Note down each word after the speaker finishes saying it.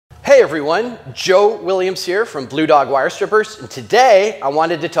Hey everyone, Joe Williams here from Bluedog Wire Strippers, and today I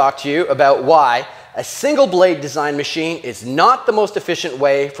wanted to talk to you about why a single blade design machine is not the most efficient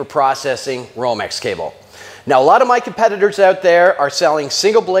way for processing Romex cable. Now, a lot of my competitors out there are selling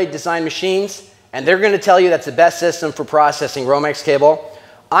single blade design machines, and they're going to tell you that's the best system for processing Romex cable.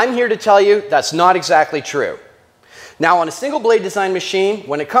 I'm here to tell you that's not exactly true. Now, on a single blade design machine,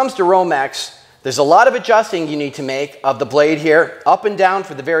 when it comes to Romex, there's a lot of adjusting you need to make of the blade here, up and down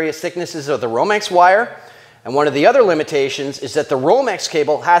for the various thicknesses of the Romex wire. And one of the other limitations is that the Romex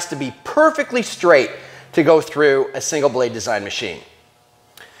cable has to be perfectly straight to go through a single blade design machine.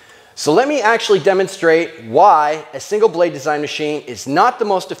 So let me actually demonstrate why a single blade design machine is not the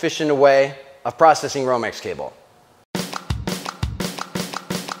most efficient way of processing Romex cable.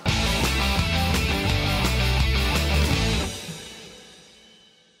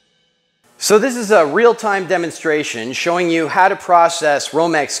 So this is a real-time demonstration showing you how to process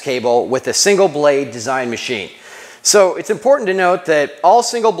Romex cable with a single blade design machine. So it's important to note that all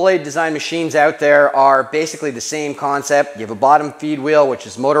single blade design machines out there are basically the same concept. You have a bottom feed wheel which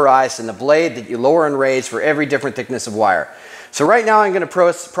is motorized and the blade that you lower and raise for every different thickness of wire. So right now I'm going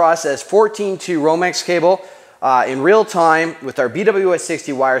to process 14.2 Romex cable in real time with our BWS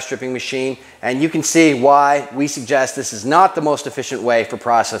 60 wire stripping machine, and you can see why we suggest this is not the most efficient way for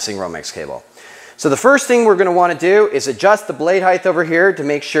processing Romex cable. So the first thing we're going to want to do is adjust the blade height over here to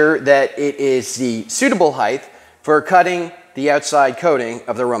make sure that it is the suitable height for cutting the outside coating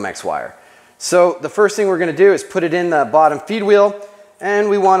of the Romex wire. So the first thing we're going to do is put it in the bottom feed wheel, and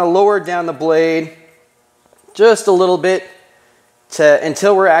we want to lower down the blade just a little bit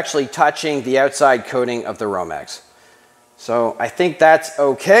until we're actually touching the outside coating of the Romex. So I think that's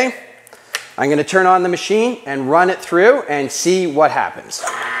okay. I'm going to turn on the machine and run it through and see what happens.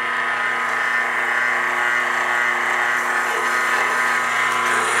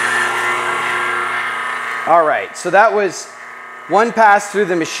 All right, so that was one pass through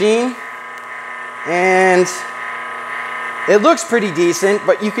the machine, and it looks pretty decent,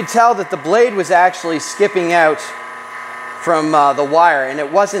 but you could tell that the blade was actually skipping out from the wire, and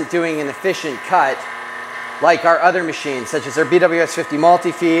it wasn't doing an efficient cut like our other machines, such as our BWS 50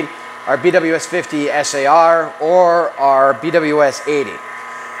 multi-feed, our BWS 50 SAR, or our BWS 80.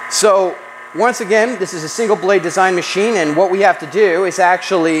 So once again, this is a single blade design machine, and what we have to do is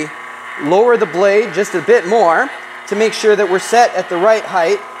actually lower the blade just a bit more to make sure that we're set at the right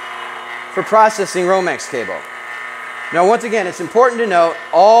height for processing Romex cable. Now, once again, it's important to note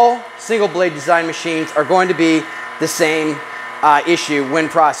all single blade design machines are going to be the same issue when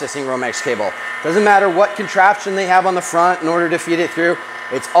processing Romex cable. Doesn't matter what contraption they have on the front in order to feed it through,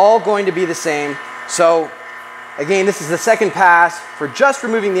 it's all going to be the same. So again, this is the second pass for just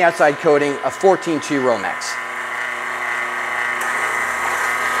removing the outside coating of 14.2 Romex.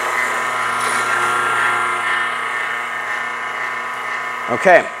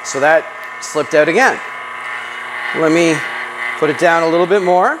 Okay, so that slipped out again. Let me put it down a little bit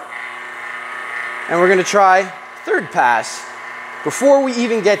more, and we're going to try third pass before we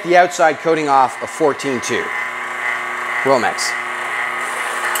even get the outside coating off of 14.2 Romex.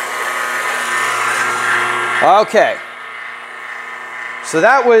 Okay, so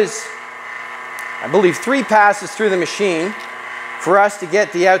that was, I believe, 3 passes through the machine for us to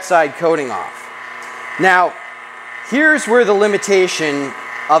get the outside coating off. Now, here's where the limitation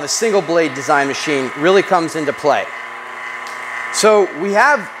of a single blade design machine really comes into play. So we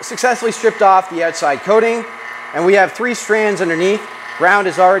have successfully stripped off the outside coating, and we have 3 strands underneath. Ground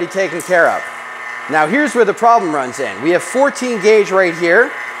is already taken care of. Now here's where the problem runs in. We have 14 gauge right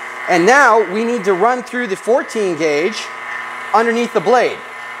here, and now we need to run through the 14 gauge underneath the blade.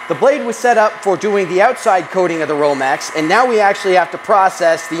 The blade was set up for doing the outside coating of the Romex, and now we actually have to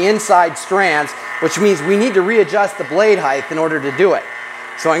process the inside strands, which means we need to readjust the blade height in order to do it.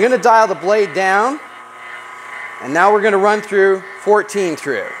 So I'm going to dial the blade down, and now we're going to run through 14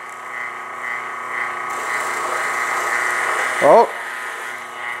 through. Oh,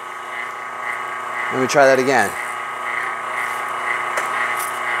 let me try that again.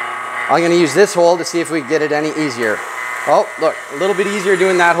 I'm going to use this hole to see if we can get it any easier. Oh, look, a little bit easier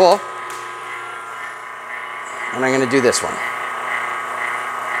doing that hole. And I'm going to do this one.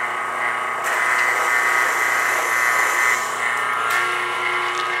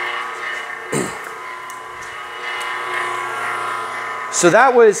 So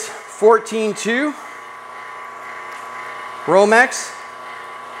that was 14.2 Romex.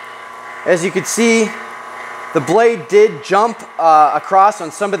 As you can see, the blade did jump across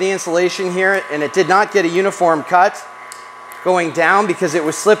on some of the insulation here, and it did not get a uniform cut going down because it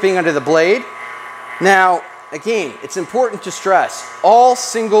was slipping under the blade. Now, again, it's important to stress, all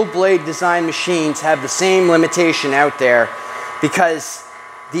single blade design machines have the same limitation out there because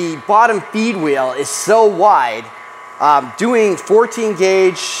the bottom feed wheel is so wide. Doing 14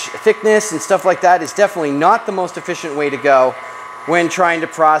 gauge thickness and stuff like that is definitely not the most efficient way to go when trying to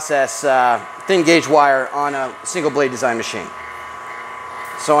process thin gauge wire on a single blade design machine.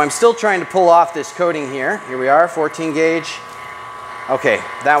 So I'm still trying to pull off this coating here. Here we are, 14 gauge. Okay,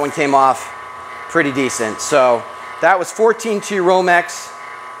 that one came off pretty decent. So that was 14-2 Romex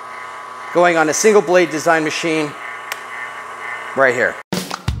going on a single blade design machine right here.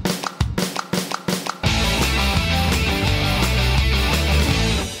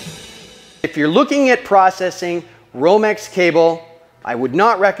 If you're looking at processing Romex cable, I would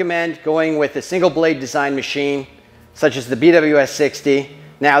not recommend going with a single blade design machine such as the BWS 60.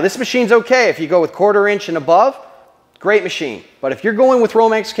 Now this machine's okay if you go with 1/4 inch and above, great machine. But if you're going with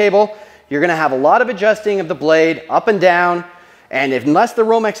Romex cable, you're going to have a lot of adjusting of the blade up and down, and unless the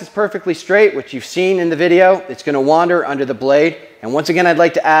Romex is perfectly straight, which you've seen in the video, it's going to wander under the blade. And once again, I'd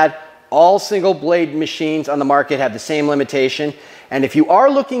like to add, all single blade machines on the market have the same limitation. And if you are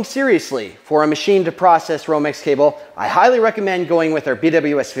looking seriously for a machine to process Romex cable, I highly recommend going with our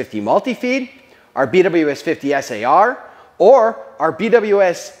BWS 50 multi-feed, our BWS 50 SAR, or our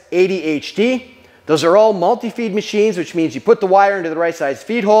BWS 80 HD. Those are all multi-feed machines, which means you put the wire into the right size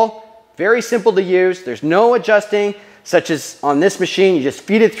feed hole. Very simple to use. There's no adjusting, such as on this machine. You just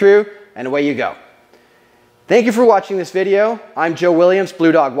feed it through and away you go. Thank you for watching this video. I'm Joe Williams,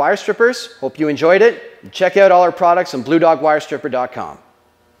 Bluedog Wire Strippers. Hope you enjoyed it. Check out all our products on bluedogwirestripper.com.